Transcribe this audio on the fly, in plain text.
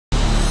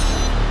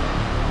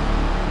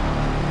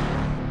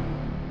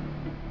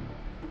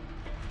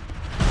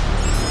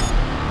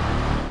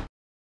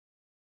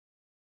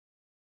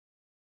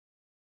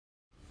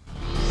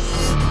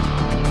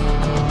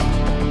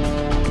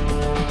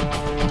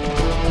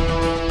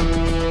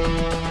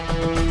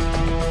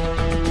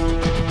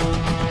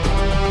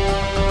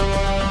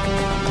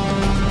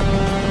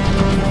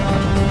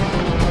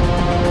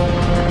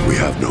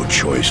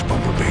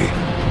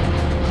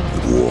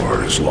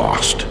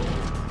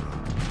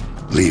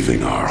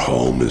Leaving our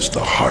home is the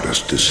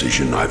hardest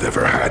decision I've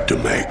ever had to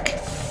make.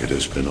 It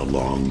has been a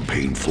long,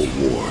 painful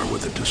war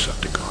with the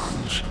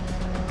Decepticons.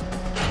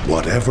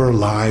 Whatever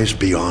lies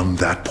beyond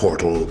that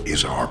portal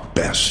is our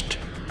best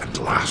and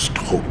last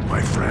hope, my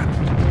friend.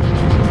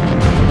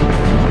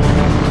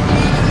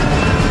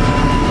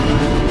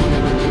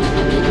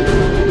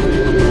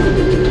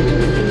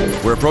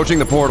 We're approaching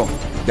the portal.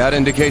 That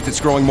indicates it's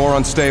growing more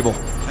unstable.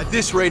 At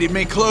this rate, it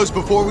may close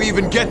before we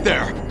even get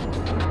there.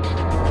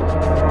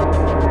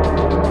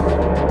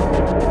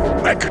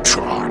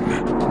 Megatron.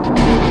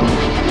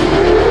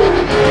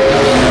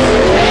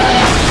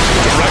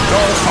 Direct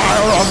all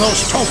fire on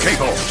those tow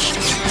cables.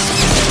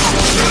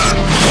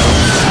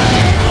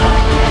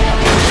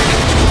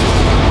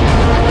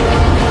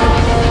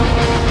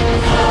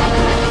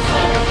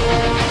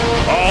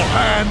 All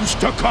hands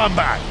to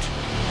combat.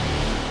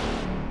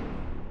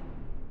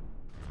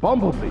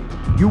 Bumblebee,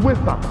 you with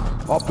us?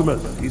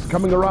 Optimus, he's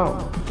coming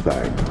around.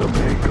 Thank the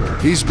Maker.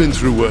 He's been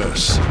through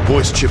worse.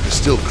 Voice chip is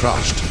still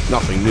crushed.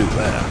 Nothing new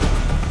there.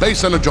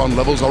 Base energon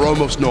levels are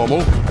almost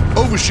normal.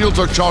 Overshields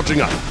are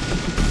charging up.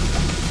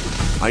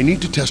 I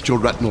need to test your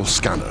retinal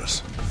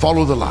scanners.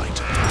 Follow the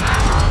light.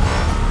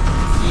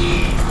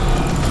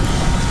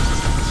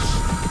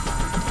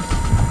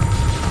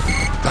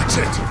 That's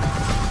it.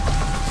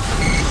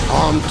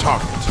 On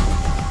target.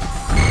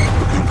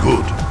 Looking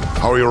good.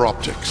 How are your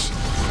optics?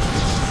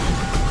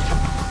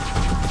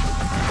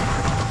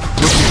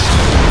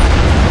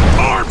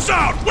 Arms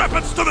out!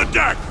 Weapons to the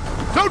deck!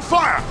 Don't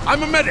fire!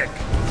 I'm a medic!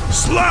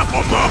 Slap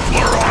a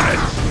muffler on it!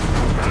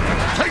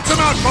 Take them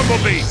out,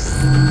 Bumblebee!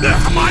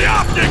 My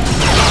optics!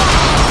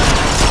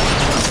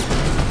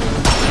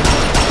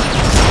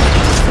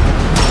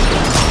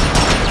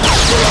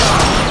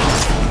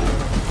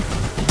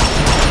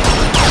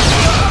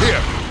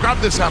 Here, grab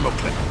this ammo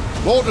clip.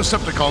 More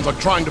Decepticons are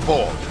trying to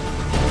board.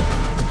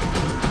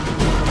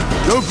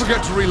 Don't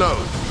forget to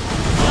reload.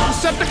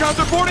 Decepticons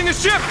are boarding a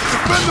ship!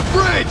 Defend the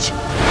bridge!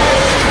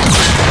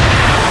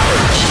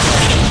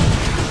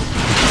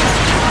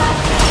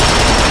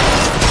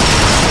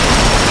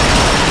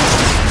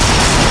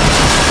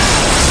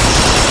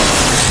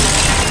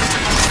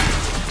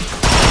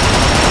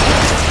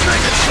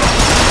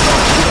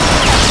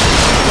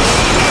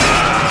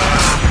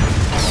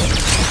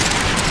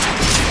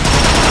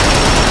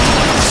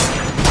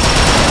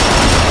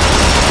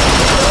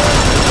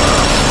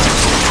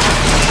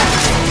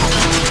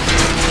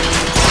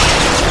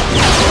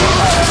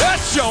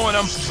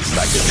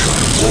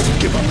 Megatron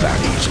won't give up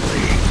that easily.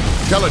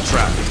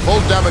 Teletrap,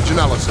 full damage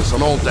analysis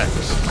on all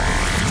decks.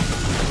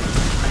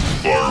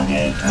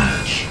 Firewall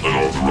breach,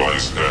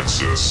 unauthorized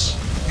access.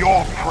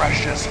 Your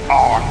precious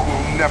ark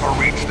will never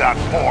reach that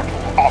port,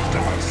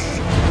 Optimus.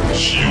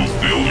 Shield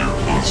failure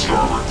on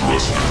starboard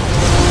thruster.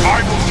 I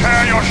will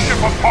tear your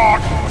ship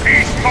apart,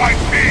 piece by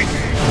piece!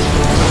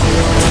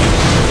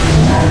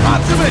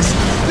 Optimus!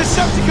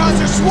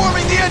 Decepticons are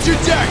swarming the engine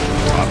deck!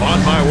 I'm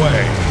on my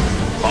way.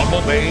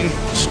 Bumblebee,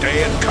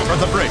 stay and cover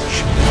the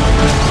bridge.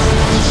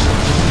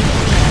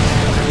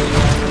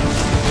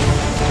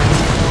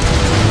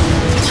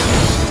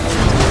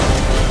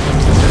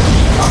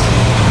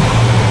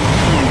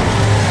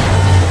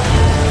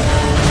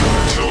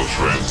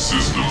 Teletrap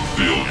system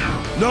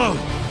failure. No!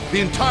 The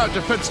entire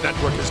defense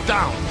network is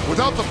down.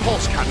 Without the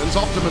pulse cannons,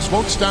 Optimus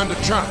won't stand a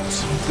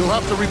chance. You'll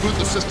have to reboot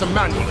the system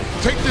manually.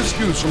 Take this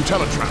fuse from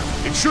Teletrap.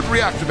 It should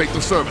reactivate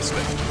the service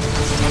lift.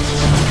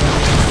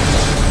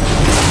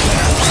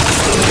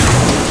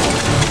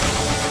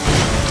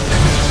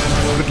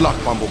 Good luck,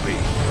 Bumblebee.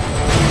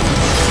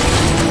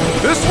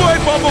 This way,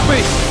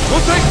 Bumblebee!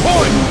 We'll take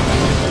point!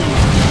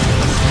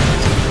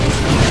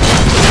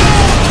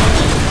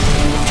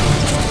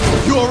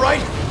 You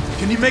alright?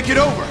 Can you make it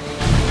over?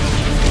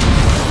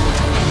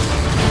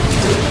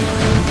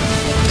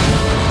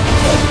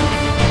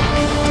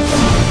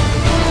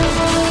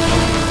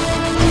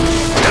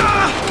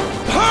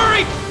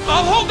 Hurry!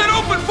 I'll hold it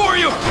open for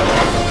you!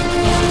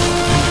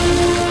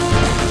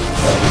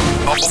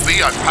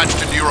 Bumblebee, I've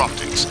patched into your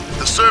optics.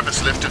 The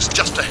service lift is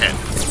just ahead.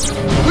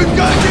 We've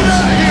got to get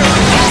out of here!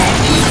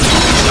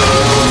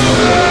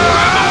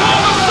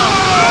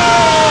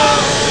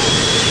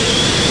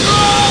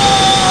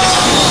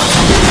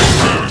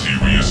 Gravity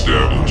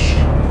reestablished.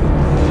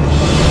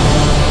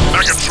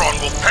 Megatron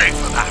will pay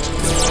for that.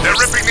 They're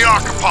ripping the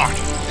Ark apart.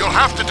 You'll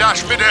have to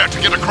dash midair to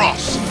get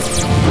across.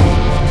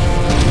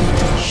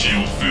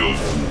 Shield failure.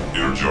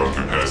 Energon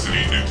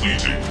capacity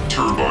depleting.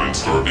 Turbine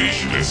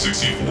starvation at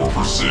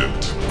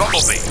 64%.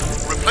 Bumblebee,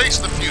 replace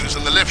the fuse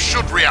and the lift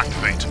should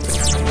reactivate.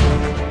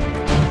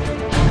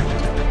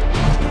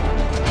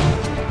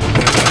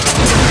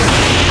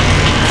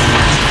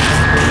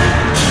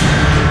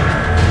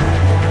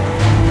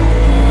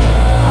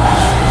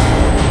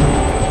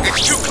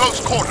 It's too close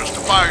quarters to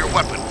fire your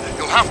weapon.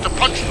 You'll have to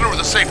punch through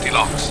the safety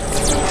locks.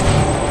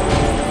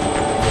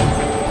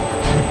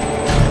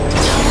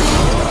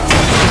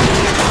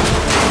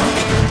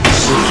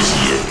 Service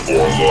lift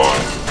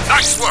online.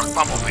 Nice work,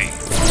 Bumblebee.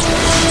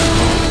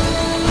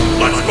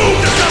 Let's move,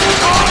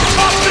 Decepticons!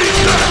 Up these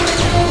decks!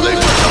 Leave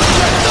us on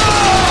deck!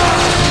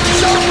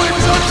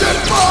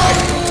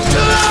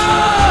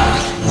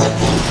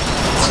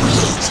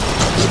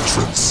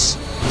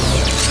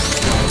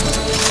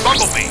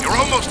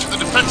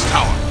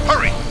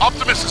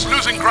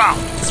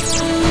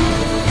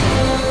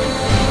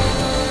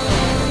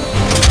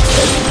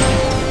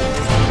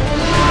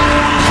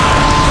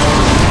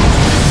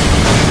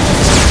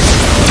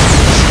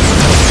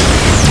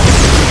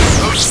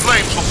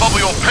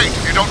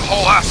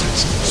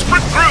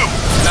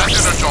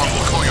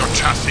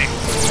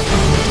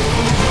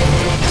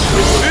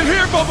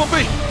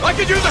 Bumblebee! I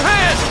can use a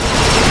hand!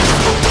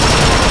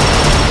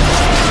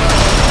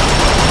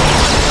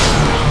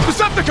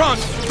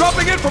 Decepticons!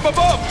 Dropping in from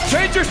above!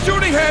 Change your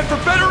shooting hand for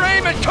better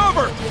aim and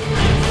cover!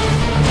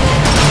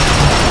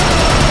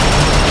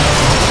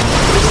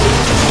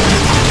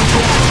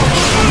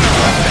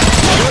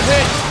 Good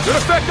hit! Good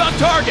effect on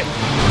target!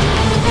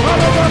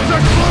 Autobots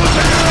are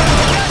closing in!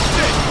 That's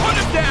it! Put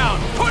him down!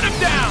 Put him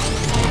down!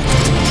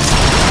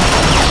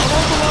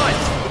 Hold the line!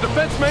 The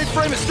defense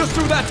mainframe is just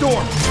through that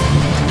door!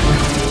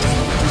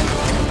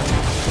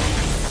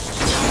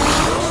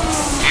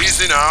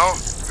 Easy now.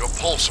 Your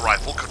pulse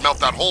rifle could melt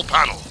that whole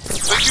panel.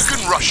 Think you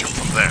can rush him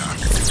from there.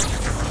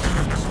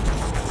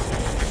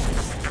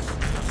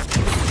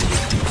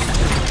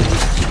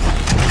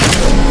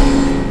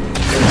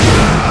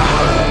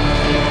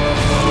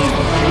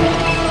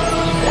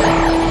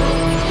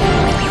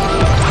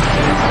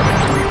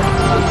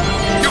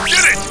 You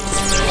did it!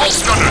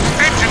 Pulse gunners,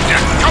 engine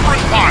deck, cover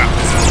and fire!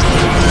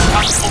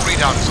 Tactical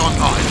readout is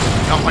online.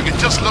 Now if I can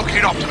just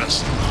locate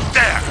Optimus.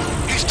 There!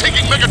 He's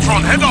taking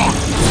Megatron head on!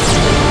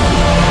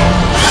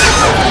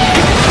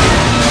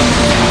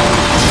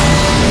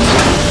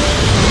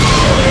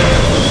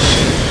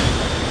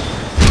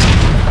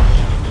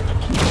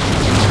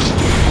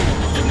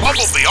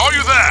 Bumblebee, are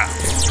you there?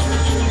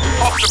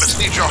 Optimus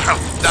needs your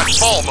help. That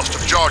fall must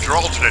have jarred your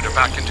alternator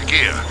back into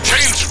gear.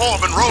 Change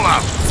form and roll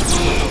out.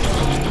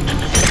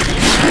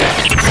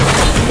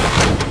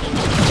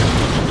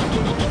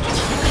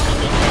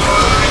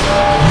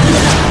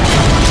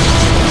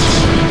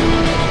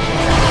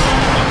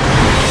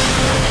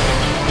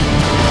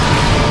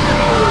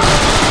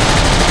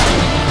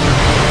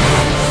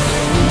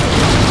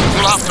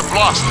 We'll have to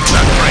blast through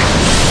that crate.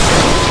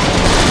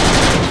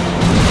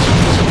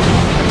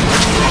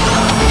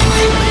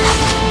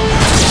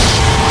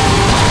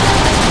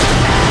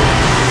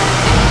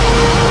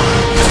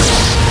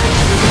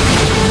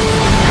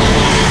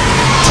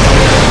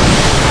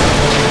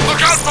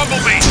 Look out,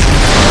 Bumblebee!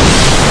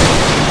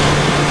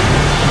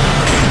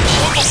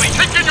 Bumblebee,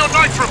 take in your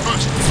nitro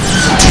boost!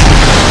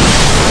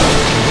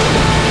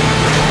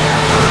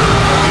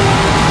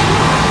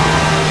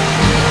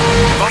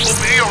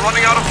 Bumblebee, you're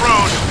running out of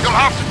road. You'll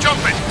have to jump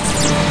it.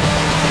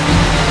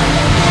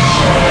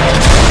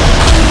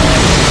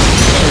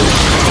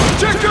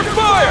 Check your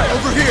fire!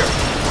 Over here!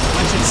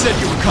 Legend said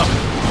you were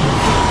coming.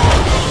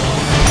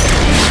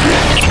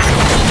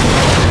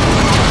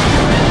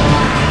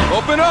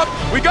 Open up!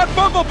 We got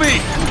Bumblebee!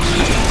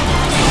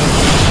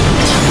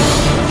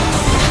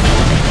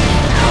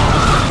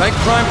 Thank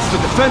Primus the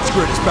defense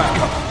grid is back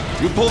up.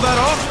 You pull that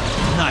off?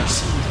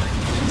 Nice.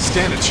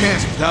 Stand a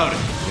chance without it.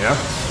 Yeah?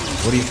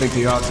 What do you think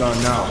the odds are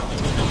now?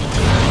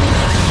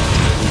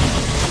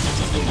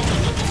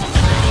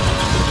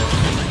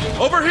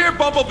 Over here,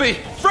 Bumblebee!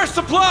 Fresh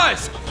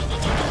supplies!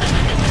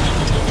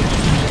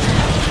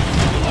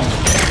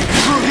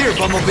 Through here,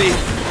 Bumblebee!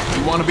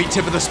 You want to be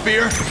tip of the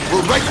spear?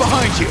 We're right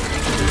behind you!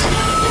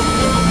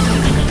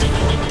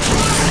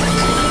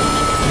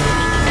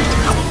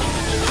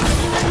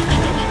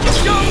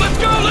 Let's go, let's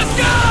go, let's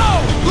go!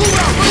 Move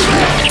out, move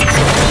out!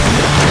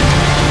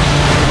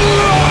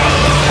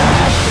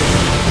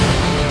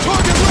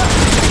 Target left!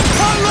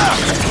 On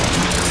left!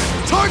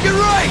 Target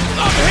right!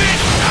 I'm hit!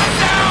 I'm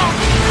down!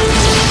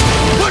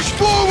 Push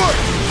forward!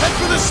 Head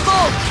for the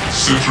smoke!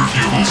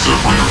 Centrifugal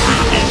separator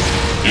critical.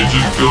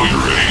 Engine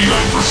failure at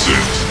 89%.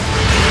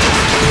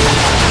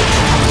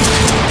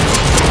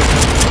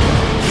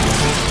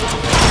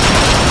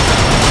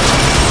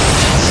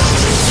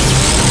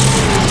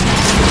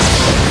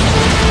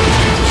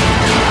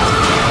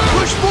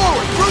 Push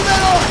forward! Through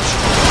that arch!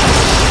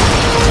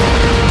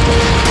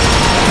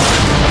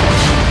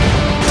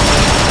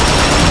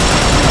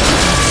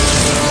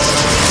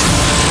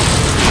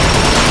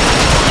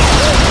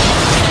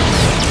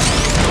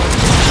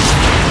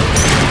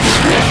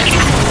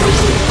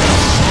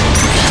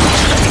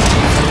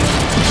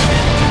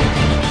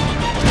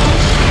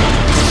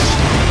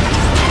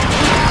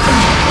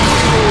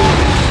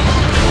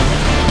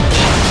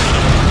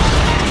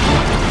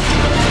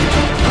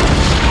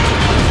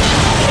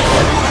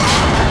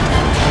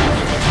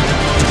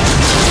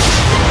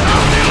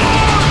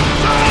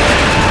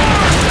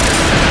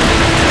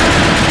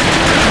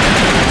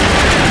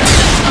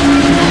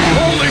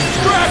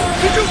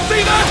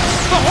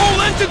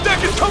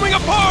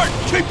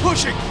 Keep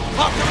pushing!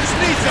 Optimus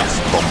needs us!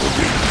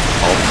 Bumblebee,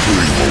 I'll clear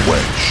you a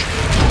wedge.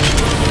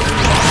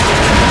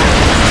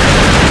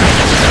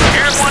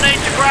 Here's 1-8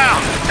 to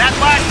ground. That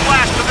last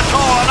blast took a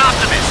toll on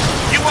Optimus.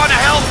 You want to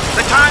help?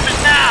 The time is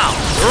now.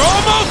 We're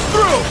almost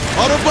through!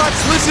 Autobots,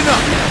 listen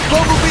up!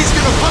 Bumblebee's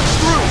gonna punch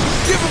through!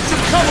 Give him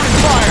some covering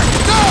fire!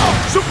 Now!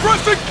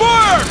 Suppressing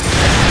fire!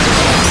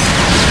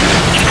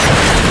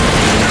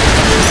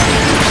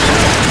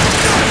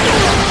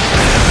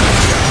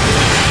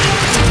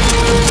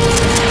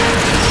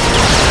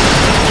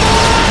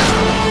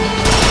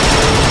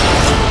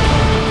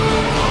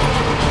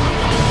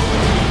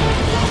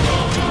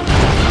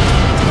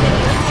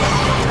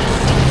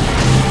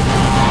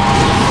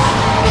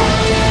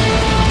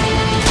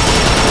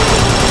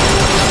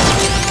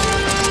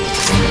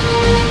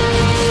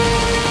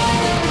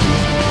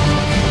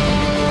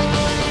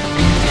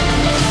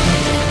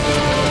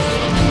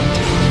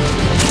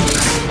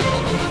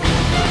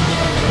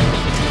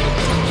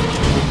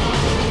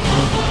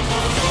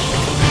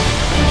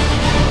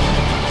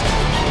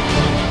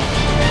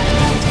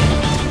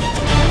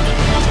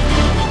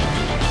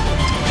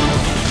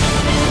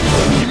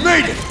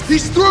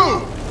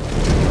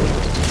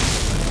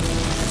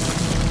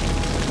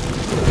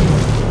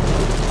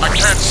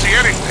 can't see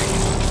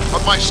anything,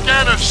 but my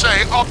scanners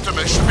say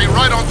Optimus should be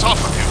right on top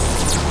of you.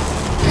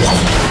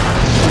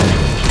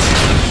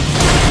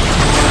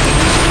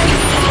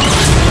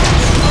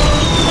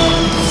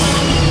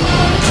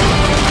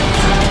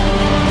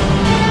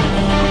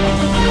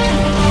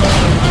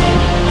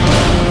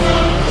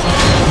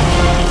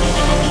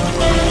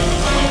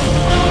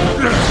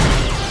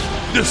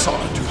 This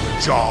ought to do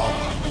the job.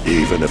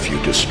 Even if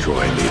you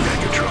destroy me,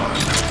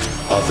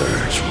 Megatron,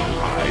 others will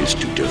rise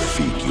to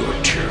defeat your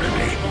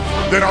tyranny.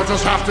 Then I'll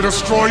just have to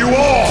destroy you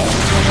all!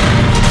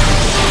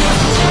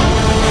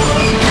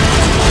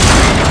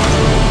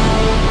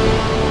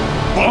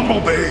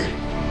 Bumblebee!